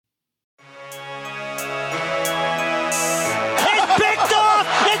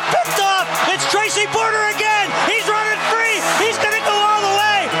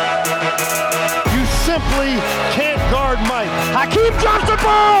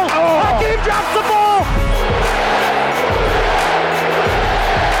drops the ball.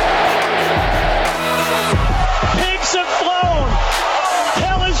 Pigs have flown.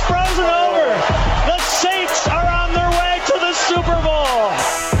 Hell is frozen over. The Saints are on their way to the Super Bowl.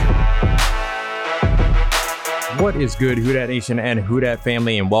 What is good, Who Dat Nation and Who Dat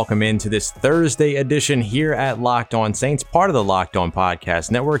family, and welcome into this Thursday edition here at Locked On Saints, part of the Locked On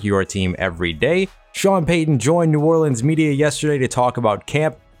Podcast Network, your team every day. Sean Payton joined New Orleans media yesterday to talk about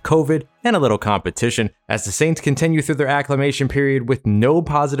camp, COVID, and a little competition as the Saints continue through their acclimation period with no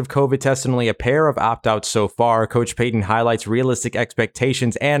positive COVID tests and only a pair of opt-outs so far. Coach Payton highlights realistic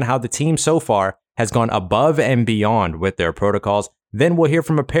expectations and how the team so far has gone above and beyond with their protocols. Then we'll hear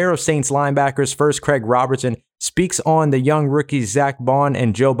from a pair of Saints linebackers. First, Craig Robertson speaks on the young rookies Zach Bond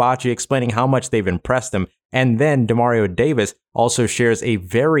and Joe Bachie, explaining how much they've impressed him. And then Demario Davis also shares a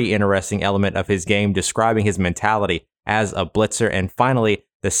very interesting element of his game, describing his mentality as a blitzer. And finally,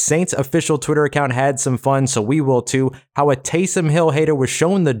 the Saints official Twitter account had some fun, so we will too. How a Taysom Hill hater was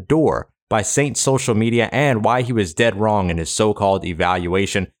shown the door by Saints social media and why he was dead wrong in his so-called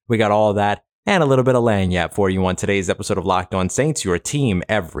evaluation. We got all of that and a little bit of lagniappe for you on today's episode of Locked On Saints, your team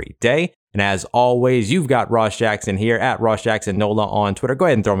every day. And as always, you've got Ross Jackson here at Ross Jackson Nola on Twitter. Go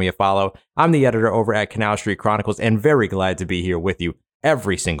ahead and throw me a follow. I'm the editor over at Canal Street Chronicles and very glad to be here with you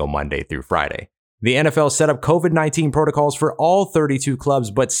every single Monday through Friday. The NFL set up COVID-19 protocols for all 32 clubs,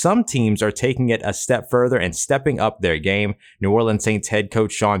 but some teams are taking it a step further and stepping up their game. New Orleans Saints head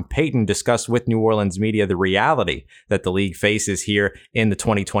coach Sean Payton discussed with New Orleans media the reality that the league faces here in the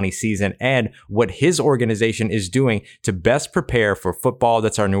 2020 season and what his organization is doing to best prepare for football.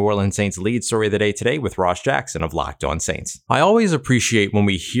 That's our New Orleans Saints lead story of the day today with Ross Jackson of Locked On Saints. I always appreciate when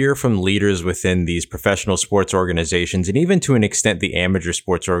we hear from leaders within these professional sports organizations and even to an extent the amateur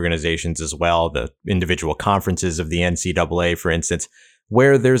sports organizations as well, the individual conferences of the NCAA, for instance,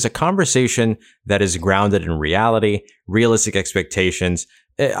 where there's a conversation that is grounded in reality, realistic expectations.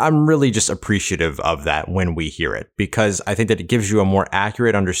 I'm really just appreciative of that when we hear it, because I think that it gives you a more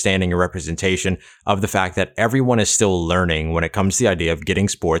accurate understanding and representation of the fact that everyone is still learning when it comes to the idea of getting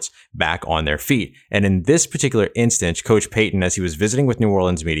sports back on their feet. And in this particular instance, Coach Payton, as he was visiting with New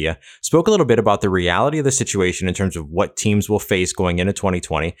Orleans media, spoke a little bit about the reality of the situation in terms of what teams will face going into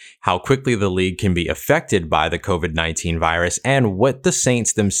 2020, how quickly the league can be affected by the COVID-19 virus, and what the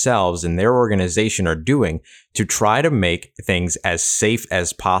Saints themselves and their organization are doing to try to make things as safe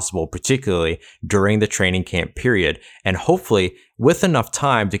as possible, particularly during the training camp period, and hopefully with enough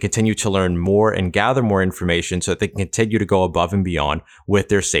time to continue to learn more and gather more information so that they can continue to go above and beyond with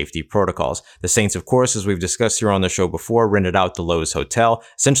their safety protocols. The Saints, of course, as we've discussed here on the show before, rented out the Lowe's Hotel,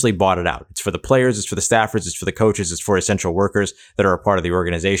 essentially bought it out. It's for the players, it's for the staffers, it's for the coaches, it's for essential workers that are a part of the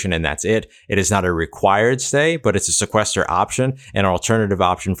organization, and that's it. It is not a required stay, but it's a sequester option, an alternative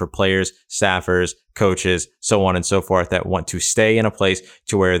option for players, staffers, coaches, so on and so forth that want to stay in a place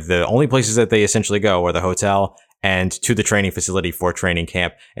to where the only places that they essentially go are the hotel and to the training facility for training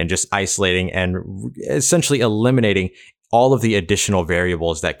camp, and just isolating and essentially eliminating all of the additional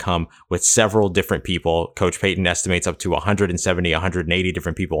variables that come with several different people. Coach Payton estimates up to 170, 180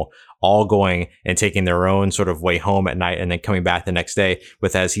 different people all going and taking their own sort of way home at night and then coming back the next day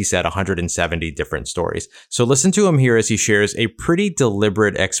with, as he said, 170 different stories. So listen to him here as he shares a pretty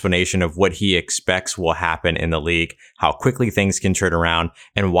deliberate explanation of what he expects will happen in the league, how quickly things can turn around,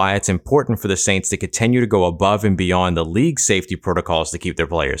 and why it's important for the Saints to continue to go above and beyond the league safety protocols to keep their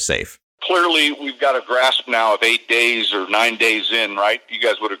players safe. Clearly, we've got a grasp now of 8 days or 9 days in, right? You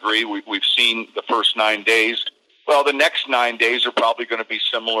guys would agree. We've seen the first 9 days. Well, the next 9 days are probably going to be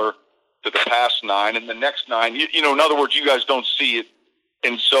similar to the past 9. And the next 9, you know, in other words, you guys don't see it.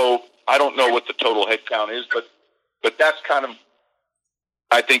 And so I don't know what the total head count is, but that's kind of,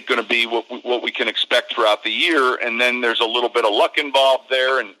 I think, going to be what we can expect throughout the year. And then there's a little bit of luck involved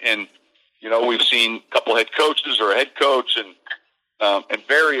there. And you know, we've seen a couple head coaches or a head coach and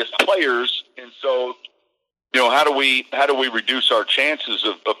various players, and so, you know, how do we reduce our chances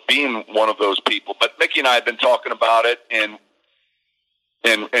of being one of those people? But Mickey and I have been talking about it and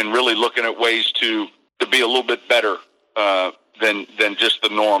really looking at ways to be a little bit better than just the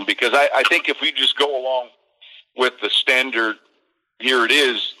norm, because I think if we just go along with the standard, here it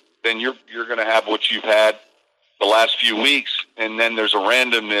is, then you're going to have what you've had the last few weeks, and then there's a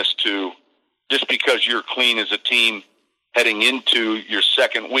randomness to, just because you're clean as a team heading into your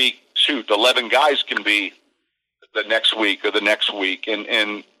second week, 11 guys can be the next week or the next week.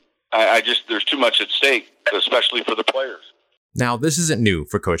 And I just, there's too much at stake, especially for the players. Now, this isn't new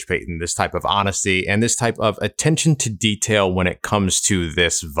for Coach Payton, this type of honesty and this type of attention to detail when it comes to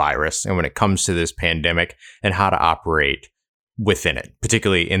this virus and when it comes to this pandemic and how to operate within it,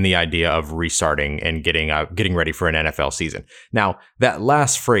 particularly in the idea of restarting and getting ready for an NFL season. Now, that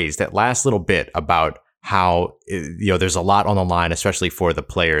last phrase, that last little bit about how, there's a lot on the line, especially for the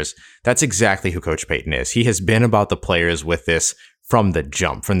players. That's exactly who Coach Payton is. He has been about the players with this from the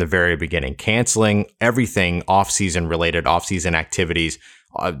jump, from the very beginning, canceling everything off-season related, off-season activities,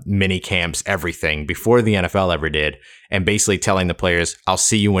 mini camps, everything before the NFL ever did, and basically telling the players, I'll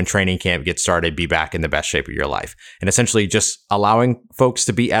see you when training camp gets started, be back in the best shape of your life. And essentially just allowing folks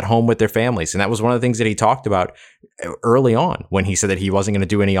to be at home with their families. And that was one of the things that he talked about early on when he said that he wasn't going to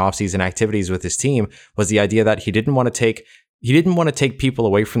do any off-season activities with his team, was the idea that he didn't want to take people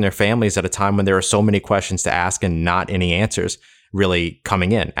away from their families at a time when there are so many questions to ask and not any answers really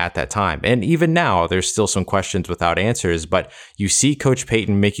coming in at that time. And even now, there's still some questions without answers, but you see Coach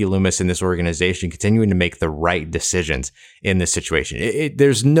Payton, Mickey Loomis, and this organization continuing to make the right decisions in this situation.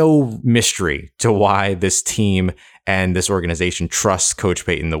 There's no mystery to why this team and this organization trusts Coach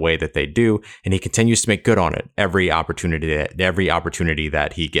Payton the way that they do, and he continues to make good on it every opportunity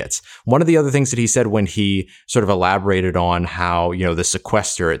that he gets. One of the other things that he said when he sort of elaborated on how, the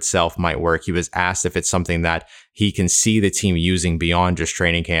sequester itself might work, he was asked if it's something that he can see the team using beyond just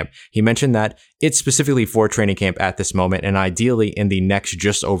training camp. He mentioned that it's specifically for training camp at this moment, and ideally in the next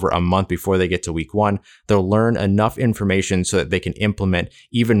just over a month before they get to week 1, they'll learn enough information so that they can implement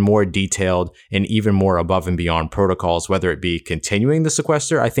even more detailed and even more above and beyond protocols, whether it be continuing the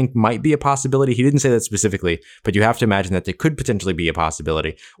sequester, I think might be a possibility. He didn't say that specifically, but you have to imagine that there could potentially be a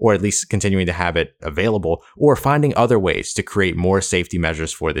possibility, or at least continuing to have it available, or finding other ways to create more safety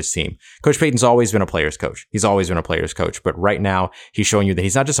measures for this team. Coach Payton's always been a player's coach. He's always been a player's coach, but right now he's showing you that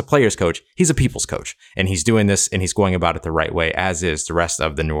he's not just a player's coach, he's a people's coach, and he's doing this and he's going about it the right way, as is the rest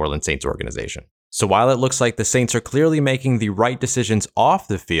of the New Orleans Saints organization. So while it looks like the Saints are clearly making the right decisions off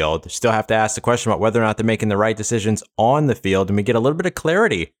the field, still have to ask the question about whether or not they're making the right decisions on the field, and we get a little bit of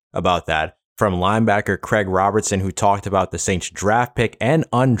clarity about that from linebacker Craig Robertson, who talked about the Saints draft pick and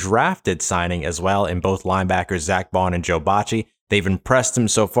undrafted signing as well in both linebackers Zack Baun and Joe Bachie. They've impressed him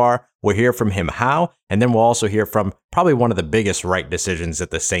so far. We'll hear from him how, and then we'll also hear from probably one of the biggest right decisions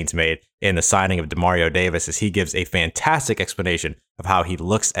that the Saints made in the signing of Demario Davis, as he gives a fantastic explanation of how he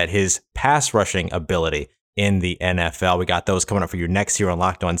looks at his pass rushing ability in the NFL. We got those coming up for you next here on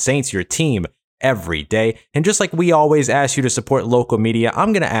Locked On Saints, your team every day. And just like we always ask you to support local media,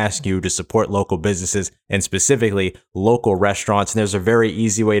 I'm going to ask you to support local businesses and specifically local restaurants. And there's a very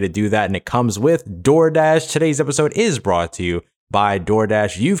easy way to do that, and it comes with DoorDash. Today's episode is brought to you by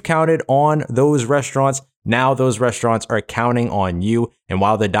DoorDash. You've counted on those restaurants. Now those restaurants are counting on you. And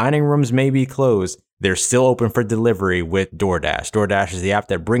while the dining rooms may be closed, they're still open for delivery with DoorDash. DoorDash is the app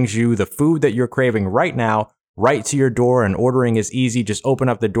that brings you the food that you're craving right now, right to your door, and ordering is easy. Just open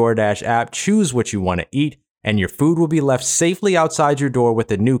up the DoorDash app, choose what you want to eat, and your food will be left safely outside your door with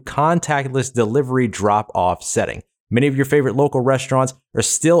the new contactless delivery drop-off setting. Many of your favorite local restaurants are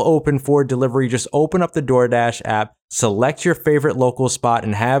still open for delivery. Just open up the DoorDash app, select your favorite local spot,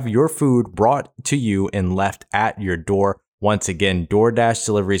 and have your food brought to you and left at your door. Once again, DoorDash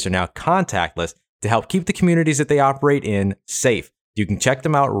deliveries are now contactless to help keep the communities that they operate in safe. You can check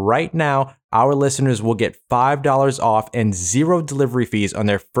them out right now. Our listeners will get $5 off and 0 delivery fees on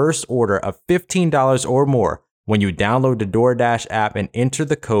their first order of $15 or more when you download the DoorDash app and enter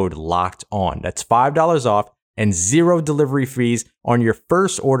the code LOCKEDON. That's $5 off and 0 delivery fees on your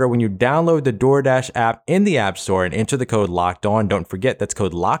first order when you download the DoorDash app in the App Store and enter the code LOCKEDON. Don't forget, that's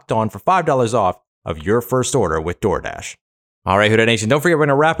code LOCKEDON for $5 off of your first order with DoorDash. All right, Who Dat Nation, don't forget, we're going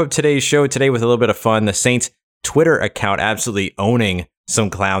to wrap up today's show today with a little bit of fun. The Saints Twitter account absolutely owning some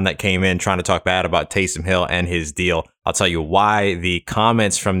clown that came in trying to talk bad about Taysom Hill and his deal. I'll tell you why the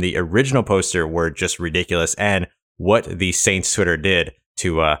comments from the original poster were just ridiculous and what the Saints Twitter did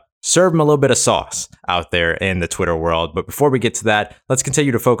to serve him a little bit of sauce out there in the Twitter world. But before we get to that, let's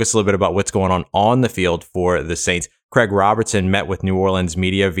continue to focus a little bit about what's going on the field for the Saints. Craig Robertson met with New Orleans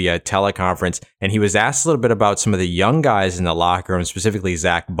media via teleconference, and he was asked a little bit about some of the young guys in the locker room, specifically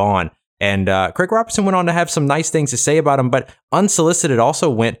Zack Baun. And Craig Robertson went on to have some nice things to say about him, but unsolicited also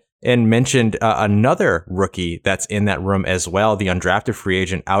went and mentioned another rookie that's in that room as well, the undrafted free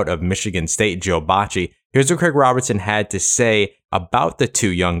agent out of Michigan State, Joe Bachie. Here's what Craig Robertson had to say about the two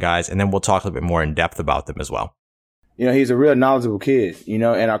young guys, and then we'll talk a little bit more in depth about them as well. He's a real knowledgeable kid, and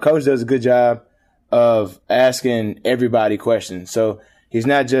our coach does a good job of asking everybody questions. So he's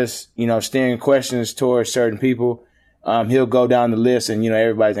not just, steering questions towards certain people. He'll go down the list and,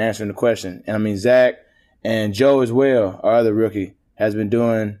 everybody's answering the question. And Zach and Joe as well, our other rookie, has been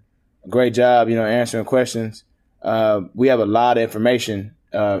doing a great job, answering questions. We have a lot of information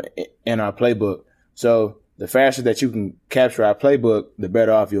in our playbook. So the faster that you can capture our playbook, the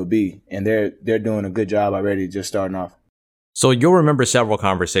better off you'll be. And they're doing a good job already just starting off. So you'll remember several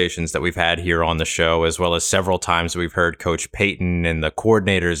conversations that we've had here on the show, as well as several times we've heard Coach Payton and the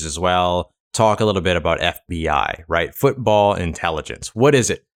coordinators as well talk a little bit about FBI, right? Football intelligence. What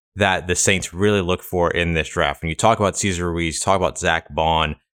is it that the Saints really look for in this draft? When you talk about Cesar Ruiz, talk about Zach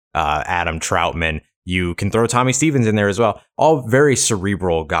Bond, Adam Troutman, you can throw Tommy Stevens in there as well. All very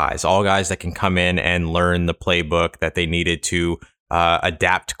cerebral guys, all guys that can come in and learn the playbook that they needed to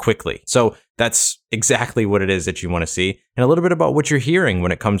adapt quickly. So that's exactly what it is that you want to see. And a little bit about what you're hearing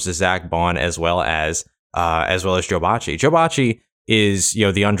when it comes to Zach Bond as well as Joe Bachie. Joe Bachie is, the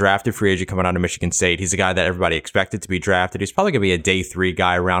undrafted free agent coming out of Michigan State. He's a guy that everybody expected to be drafted. He's probably going to be a day 3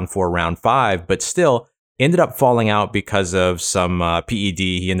 guy, round 4, round 5, but still ended up falling out because of some PED.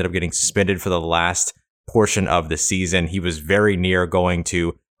 He ended up getting suspended for the last portion of the season. He was very near going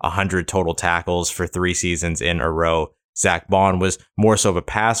to 100 total tackles for 3 seasons in a row. Zach Bond was more so of a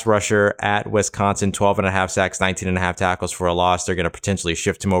pass rusher at Wisconsin, 12.5 sacks, 19.5 tackles for a loss. They're going to potentially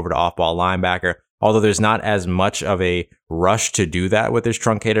shift him over to off-ball linebacker, although there's not as much of a rush to do that with this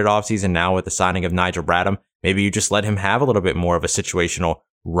truncated offseason now with the signing of Nigel Bradham. Maybe you just let him have a little bit more of a situational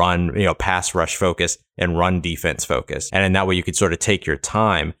run, pass rush focus and run defense focus. And in that way, you could sort of take your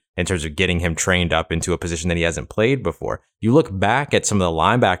time in terms of getting him trained up into a position that he hasn't played before. You look back at some of the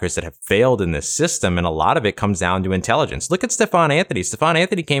linebackers that have failed in this system, and a lot of it comes down to intelligence. Look at Stephon Anthony. Stephon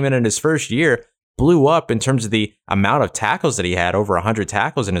Anthony came in his first year, blew up in terms of the amount of tackles that he had, over 100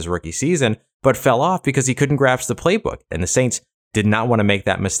 tackles in his rookie season, but fell off because he couldn't grasp the playbook. And the Saints did not want to make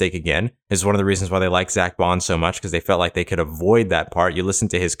that mistake again. Is one of the reasons why they like Zach Bond so much, because they felt like they could avoid that part. You listen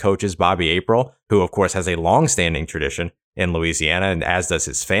to his coaches, Bobby April, who of course has a long-standing tradition in Louisiana, and as does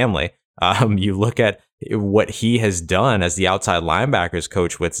his family. You look at what he has done as the outside linebackers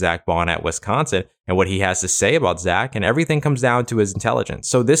coach with Zach Bond at Wisconsin and what he has to say about Zach, and everything comes down to his intelligence.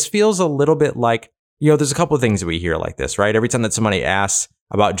 So this feels a little bit like, there's a couple of things that we hear like this, right? Every time that somebody asks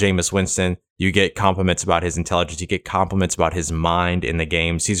about Jameis Winston, you get compliments about his intelligence. You get compliments about his mind in the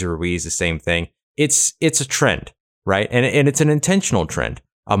game. Cesar Ruiz, the same thing. It's a trend, right? And it's an intentional trend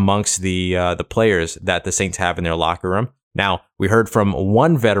amongst the players that the Saints have in their locker room. Now, we heard from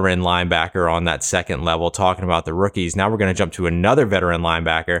one veteran linebacker on that second level talking about the rookies. Now we're going to jump to another veteran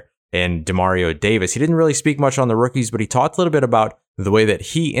linebacker in Demario Davis. He didn't really speak much on the rookies, but he talked a little bit about the way that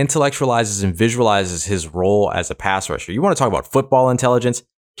he intellectualizes and visualizes his role as a pass rusher. You want to talk about football intelligence?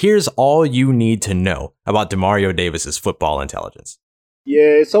 Here's all you need to know about Demario Davis's football intelligence.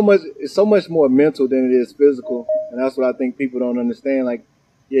 Yeah, it's so much more mental than it is physical, and that's what I think people don't understand. Like,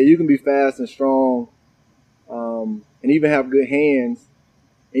 yeah, you can be fast and strong, and even have good hands,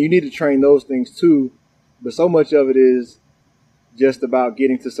 and you need to train those things too. But so much of it is just about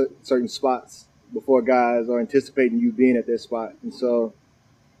getting to certain spots before guys are anticipating you being at that spot. And so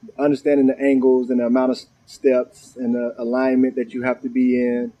understanding the angles and the amount of steps and the alignment that you have to be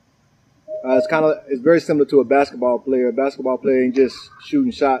in, it's very similar to a basketball player. A basketball player ain't just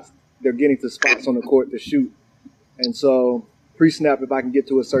shooting shots. They're getting to spots on the court to shoot. And so pre-snap, if I can get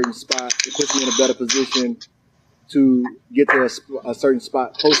to a certain spot, it puts me in a better position to get to a certain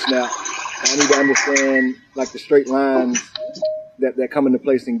spot post-snap. I need to understand like the straight lines that come into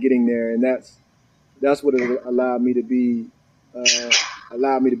place in getting there, and that's what it allowed me to be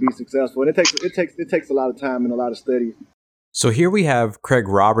successful. And it takes a lot of time and a lot of study. So here we have Craig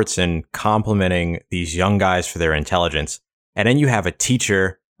Robertson complimenting these young guys for their intelligence, and then you have a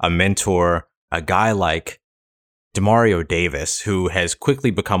teacher, a mentor, a guy like Demario Davis, who has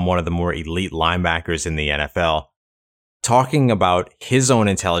quickly become one of the more elite linebackers in the NFL, talking about his own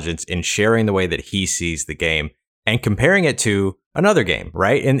intelligence and sharing the way that he sees the game and comparing it to another game,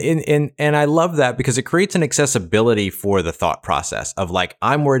 right? And I love that because it creates an accessibility for the thought process of like,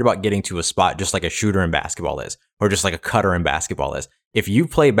 I'm worried about getting to a spot just like a shooter in basketball is, or just like a cutter in basketball is. If you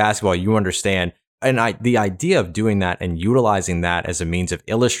play basketball, you understand. And the idea of doing that and utilizing that as a means of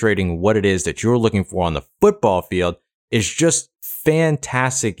illustrating what it is that you're looking for on the football field is just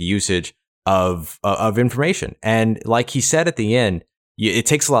fantastic usage of information. And like he said at the end, it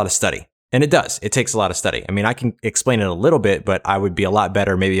takes a lot of study. And it does. It takes a lot of study. I mean, I can explain it a little bit, but I would be a lot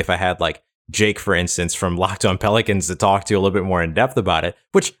better maybe if I had like Jake, for instance, from Locked On Pelicans to talk to a little bit more in depth about it,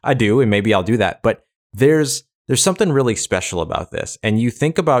 which I do, and maybe I'll do that. But there's something really special about this. And you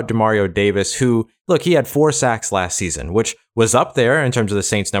think about Demario Davis, who, look, he had 4 sacks last season, which was up there in terms of the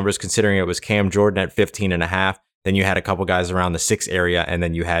Saints numbers, considering it was Cam Jordan at 15.5. Then you had a couple guys around the 6 area, and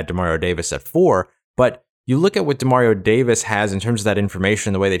then you had Demario Davis at 4. But you look at what Demario Davis has in terms of that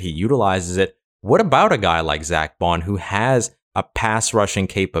information, the way that he utilizes it. What about a guy like Zach Bond, who has a pass rushing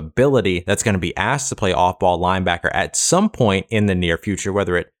capability that's going to be asked to play off-ball linebacker at some point in the near future,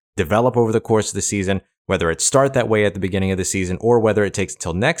 whether it develop over the course of the season, whether it start that way at the beginning of the season, or whether it takes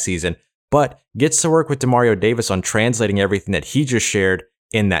until next season, but gets to work with Demario Davis on translating everything that he just shared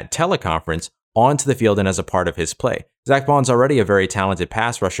in that teleconference onto the field and as a part of his play. Zack Baun's already a very talented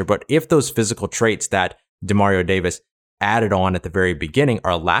pass rusher, but if those physical traits that Demario Davis added on at the very beginning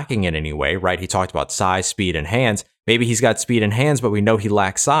are lacking in any way, right? He talked about size, speed, and hands. Maybe he's got speed and hands, but we know he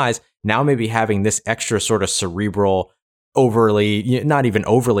lacks size. Now maybe having this extra sort of cerebral, not even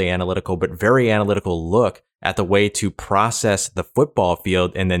overly analytical, but very analytical look at the way to process the football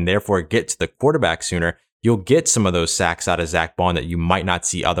field and then therefore get to the quarterback sooner, you'll get some of those sacks out of Zack Baun that you might not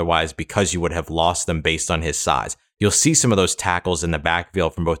see otherwise because you would have lost them based on his size. You'll see some of those tackles in the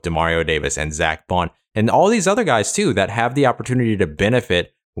backfield from both Demario Davis and Zack Baun and all these other guys too that have the opportunity to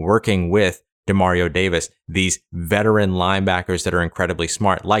benefit working with Demario Davis, these veteran linebackers that are incredibly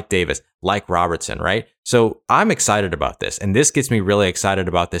smart, like Davis, like Robertson, right? So I'm excited about this, and this gets me really excited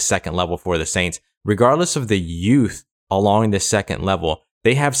about this second level for the Saints. Regardless of the youth along this second level,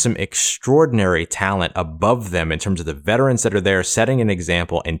 they have some extraordinary talent above them in terms of the veterans that are there setting an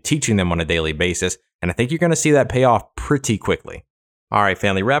example and teaching them on a daily basis, and I think you're going to see that pay off pretty quickly. All right,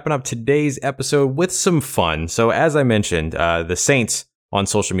 family, wrapping up today's episode with some fun. So as I mentioned, the Saints on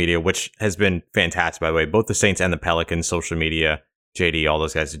social media, which has been fantastic, by the way. Both the Saints and the Pelicans social media, JD, all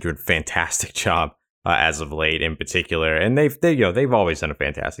those guys are doing a fantastic job as of late in particular. And they've always done a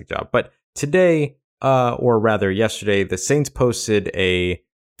fantastic job. But today, or rather yesterday, the Saints posted a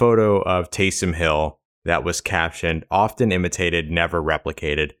photo of Taysom Hill that was captioned, "Often imitated, never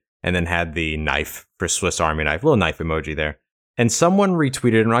replicated," and then had the knife for Swiss Army knife, little knife emoji there. And someone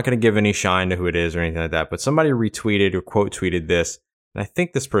retweeted, I'm not going to give any shine to who it is or anything like that, but somebody retweeted or quote tweeted this. And I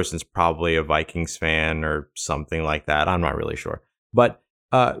think this person's probably a Vikings fan or something like that. I'm not really sure. But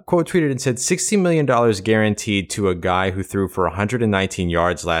quote tweeted and said, $60 million guaranteed to a guy who threw for 119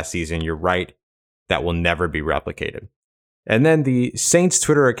 yards last season. You're right. That will never be replicated. And then the Saints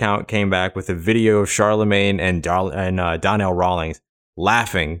Twitter account came back with a video of Charlemagne and Donnell Rawlings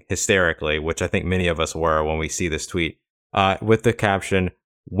laughing hysterically, which I think many of us were when we see this tweet, with the caption,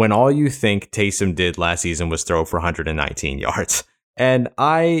 "When all you think Taysom did last season was throw for 119 yards. And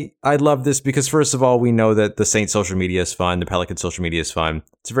I love this because, first of all, we know that the Saints social media is fun. The Pelican social media is fun.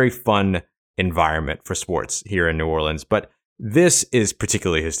 It's a very fun environment for sports here in New Orleans. But this is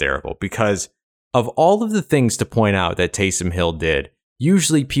particularly hysterical because of all of the things to point out that Taysom Hill did,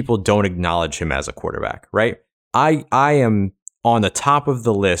 usually people don't acknowledge him as a quarterback, right? I am on the top of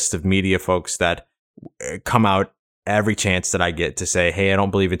the list of media folks that come out every chance that I get to say, hey, I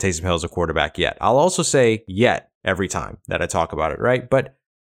don't believe in Taysom Hill as a quarterback yet. I'll also say yet every time that I talk about it, right? But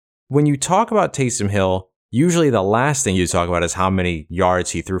when you talk about Taysom Hill, usually the last thing you talk about is how many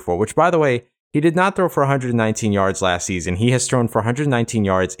yards he threw for, which, by the way, he did not throw for 119 yards last season. He has thrown for 119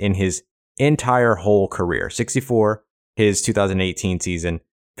 yards in his entire whole career. 64 his 2018 season,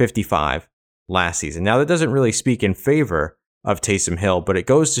 55 last season. Now, that doesn't really speak in favor of Taysom Hill, but it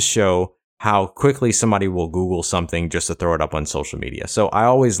goes to show how quickly somebody will Google something just to throw it up on social media. So I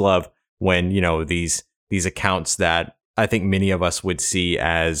always love when, these accounts that I think many of us would see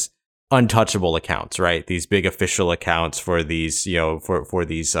as untouchable accounts, right? These big official accounts for these, for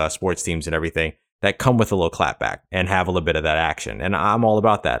these sports teams and everything that come with a little clapback and have a little bit of that action. And I'm all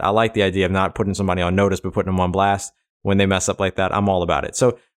about that. I like the idea of not putting somebody on notice, but putting them on blast when they mess up like that. I'm all about it.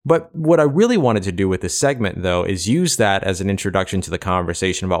 So, but what I really wanted to do with this segment, though, is use that as an introduction to the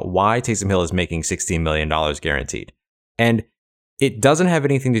conversation about why Taysom Hill is making $16 million guaranteed. And it doesn't have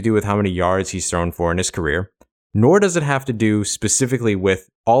anything to do with how many yards he's thrown for in his career, nor does it have to do specifically with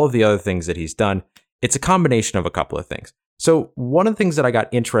all of the other things that he's done. It's a combination of a couple of things. So one of the things that I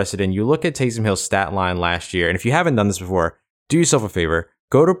got interested in, you look at Taysom Hill's stat line last year, and if you haven't done this before, do yourself a favor,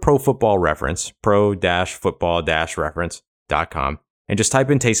 go to Pro Football Reference, pro-football-reference.com, and just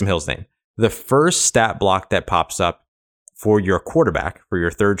type in Taysom Hill's name. The first stat block that pops up for your quarterback, for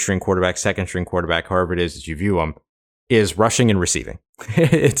your third string quarterback, second string quarterback, however it is that you view them, is rushing and receiving.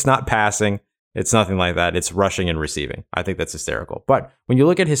 It's not passing. It's nothing like that. It's rushing and receiving. I think that's hysterical. But when you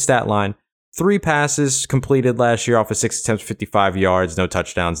look at his stat line, 3 passes completed last year off of 6 attempts, 55 yards, no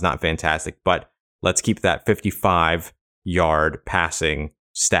touchdowns, not fantastic. But let's keep that 55-yard passing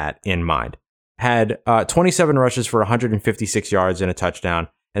stat in mind. Had 27 rushes for 156 yards and a touchdown,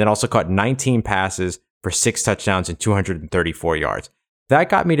 and then also caught 19 passes for 6 touchdowns and 234 yards. That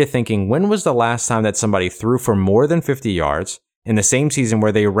got me to thinking, when was the last time that somebody threw for more than 50 yards in the same season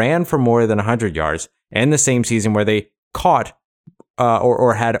where they ran for more than 100 yards and the same season where they caught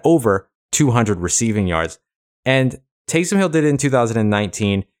or had over 200 receiving yards? And Taysom Hill did it in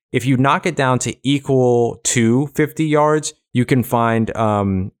 2019. If you knock it down to equal to 50 yards, you can find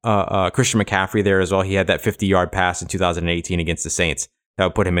Christian McCaffrey there as well. He had that 50-yard pass in 2018 against the Saints. That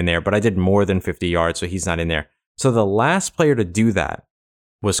would put him in there, but I did more than 50 yards, so he's not in there. So the last player to do that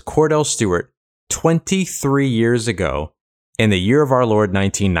was Cordell Stewart 23 years ago in the year of our Lord,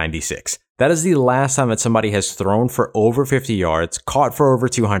 1996. That is the last time that somebody has thrown for over 50 yards, caught for over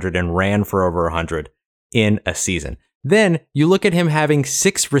 200, and ran for over 100 in a season. Then you look at him having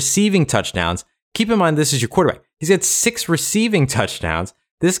 6 receiving touchdowns. Keep in mind, this is your quarterback. He's had 6 receiving touchdowns.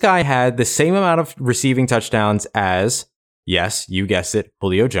 This guy had the same amount of receiving touchdowns as, yes, you guessed it,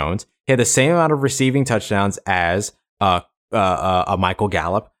 Julio Jones. He had the same amount of receiving touchdowns as a Michael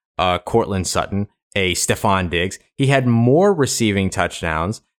Gallup, Cortland Sutton, a Stephon Diggs. He had more receiving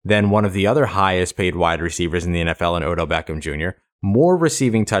touchdowns than one of the other highest paid wide receivers in the NFL in Odell Beckham Jr., more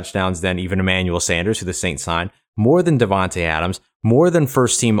receiving touchdowns than even Emmanuel Sanders, who the Saints signed, more than Devontae Adams, more than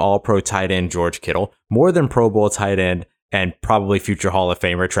first-team All-Pro tight end George Kittle, more than Pro Bowl tight end and probably future Hall of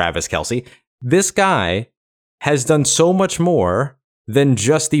Famer Travis Kelce. This guy has done so much more than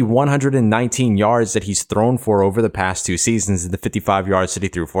just the 119 yards that he's thrown for over the past 2 seasons and the 55 yards that he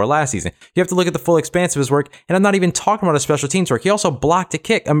threw for last season. You have to look at the full expanse of his work, and I'm not even talking about his special teams work. He also blocked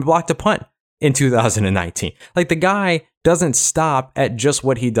a punt in 2019. Like, the guy doesn't stop at just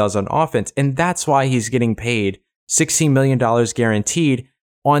what he does on offense, and that's why he's getting paid $16 million guaranteed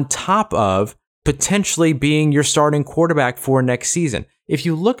on top of potentially being your starting quarterback for next season. If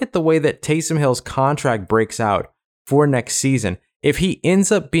you look at the way that Taysom Hill's contract breaks out for next season, if he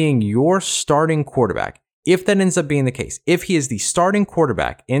ends up being your starting quarterback, if that ends up being the case, if he is the starting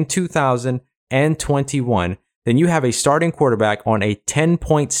quarterback in 2021, then you have a starting quarterback on a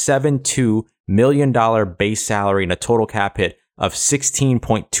 $10.72 million base salary and a total cap hit of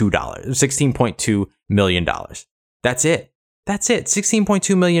 $16.2 million. That's it.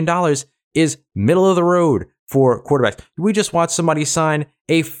 $16.2 million is middle of the road for quarterbacks. We just watched somebody sign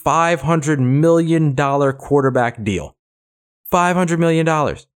a $500 million quarterback deal. $500 million.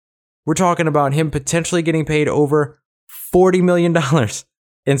 We're talking about him potentially getting paid over $40 million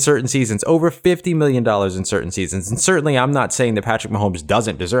in certain seasons, over $50 million in certain seasons. And certainly I'm not saying that Patrick Mahomes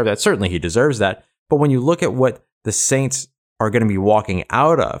doesn't deserve that. Certainly he deserves that. But when you look at what the Saints are going to be walking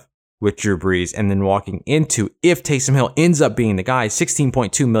out of with Drew Brees and then walking into, if Taysom Hill ends up being the guy,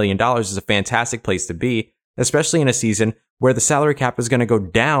 $16.2 million is a fantastic place to be, especially in a season where the salary cap is going to go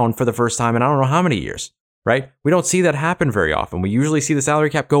down for the first time in I don't know how many years, right? We don't see that happen very often. We usually see the salary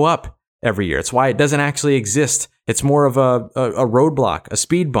cap go up every year. It's why it doesn't actually exist. It's more of a roadblock, a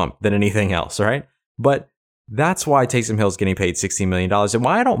speed bump than anything else, right? But that's why Taysom Hill's getting paid $16 million. And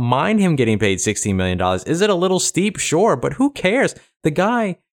why I don't mind him getting paid $16 million. Is it a little steep? Sure, but who cares? The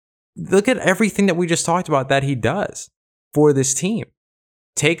guy, look at everything that we just talked about that he does for this team.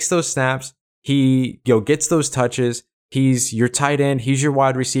 Takes those snaps, he gets those touches, he's your tight end, he's your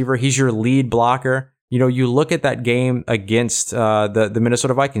wide receiver, he's your lead blocker. You look at that game against the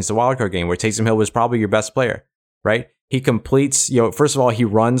Minnesota Vikings, the wildcard game, where Taysom Hill was probably your best player, right? He completes, first of all, he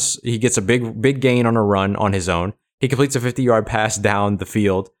gets a big gain on a run on his own. He completes a 50-yard pass down the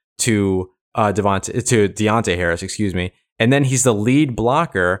field to Deontay Harris, and then he's the lead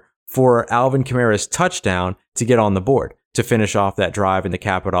blocker for Alvin Kamara's touchdown to get on the board, to finish off that drive and to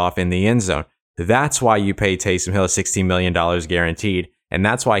cap it off in the end zone. That's why you pay Taysom Hill $16 million guaranteed, and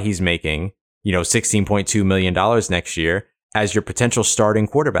that's why he's making $16.2 million next year as your potential starting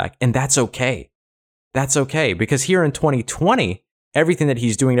quarterback. And that's okay. That's okay, because here in 2020, everything that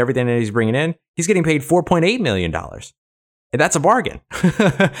he's doing, everything that he's bringing in, he's getting paid $4.8 million. And that's a bargain.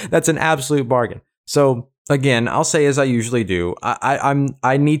 That's an absolute bargain. So again, I'll say, as I usually do,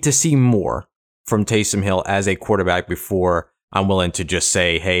 I need to see more from Taysom Hill as a quarterback before I'm willing to just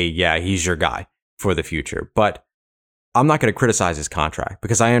say, hey, yeah, he's your guy for the future. But I'm not going to criticize his contract,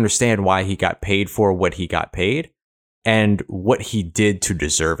 because I understand why he got paid for what he got paid and what he did to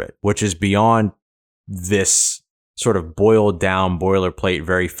deserve it, which is beyond this sort of boiled down, boilerplate,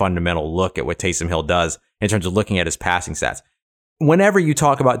 very fundamental look at what Taysom Hill does in terms of looking at his passing stats. Whenever you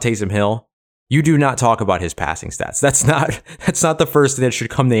talk about Taysom Hill, you do not talk about his passing stats. That's not the first thing that should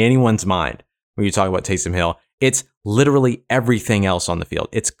come to anyone's mind when you talk about Taysom Hill. It's literally everything else on the field.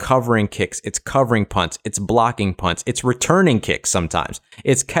 It's covering kicks. It's covering punts. It's blocking punts. It's returning kicks sometimes.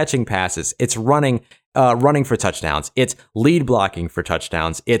 It's catching passes. It's running for touchdowns. It's lead blocking for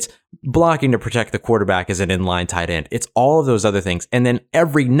touchdowns. It's blocking to protect the quarterback as an inline tight end. It's all of those other things. And then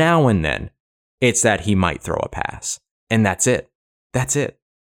every now and then, it's that he might throw a pass. And that's it. That's it.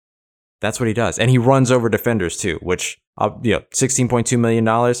 That's what he does. And he runs over defenders too, which, $16.2 million,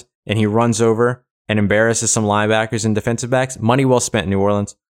 and he runs over and embarrasses some linebackers and defensive backs, money well spent, New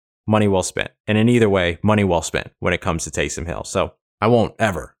Orleans. Money well spent. And in either way, money well spent when it comes to Taysom Hill. So I won't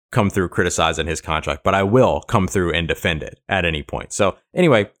ever come through criticizing his contract, but I will come through and defend it at any point. So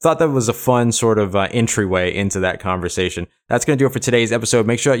anyway, thought that was a fun sort of entryway into that conversation. That's going to do it for today's episode.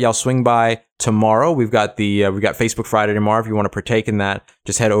 Make sure that y'all swing by tomorrow. We've got Facebook Friday tomorrow. If you want to partake in that,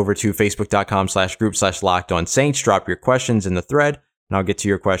 just head over to facebook.com/group/LockedOnSaints. Drop your questions in the thread, and I'll get to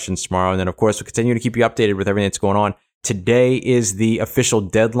your questions tomorrow. And then, of course, we'll continue to keep you updated with everything that's going on. Today is the official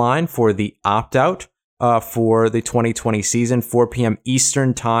deadline for the opt-out for the 2020 season, 4 p.m.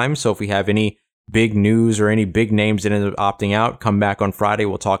 Eastern time. So if we have any big news or any big names that end up opting out, come back on Friday.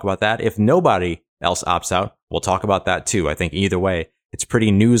 We'll talk about that. If nobody else opts out, we'll talk about that too. I think either way, it's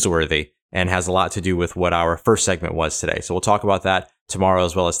pretty newsworthy and has a lot to do with what our first segment was today. So we'll talk about that tomorrow,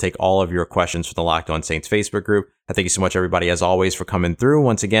 as well as take all of your questions from the Locked On Saints Facebook group. I thank you so much, everybody, as always, for coming through.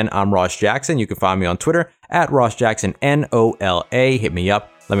 Once again, I'm Ross Jackson. You can find me on Twitter at RossJacksonNOLA. Hit me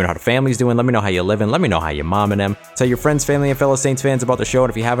up. Let me know how the family's doing. Let me know how you're living. Let me know how you're momming them. Tell your friends, family, and fellow Saints fans about the show.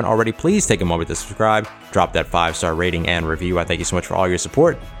 And if you haven't already, please take a moment to subscribe. Drop that 5-star rating and review. I thank you so much for all your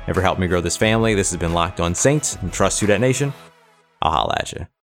support. Ever helped me grow this family. This has been Locked On Saints. And trust Who Dat Nation. I'll holla at you.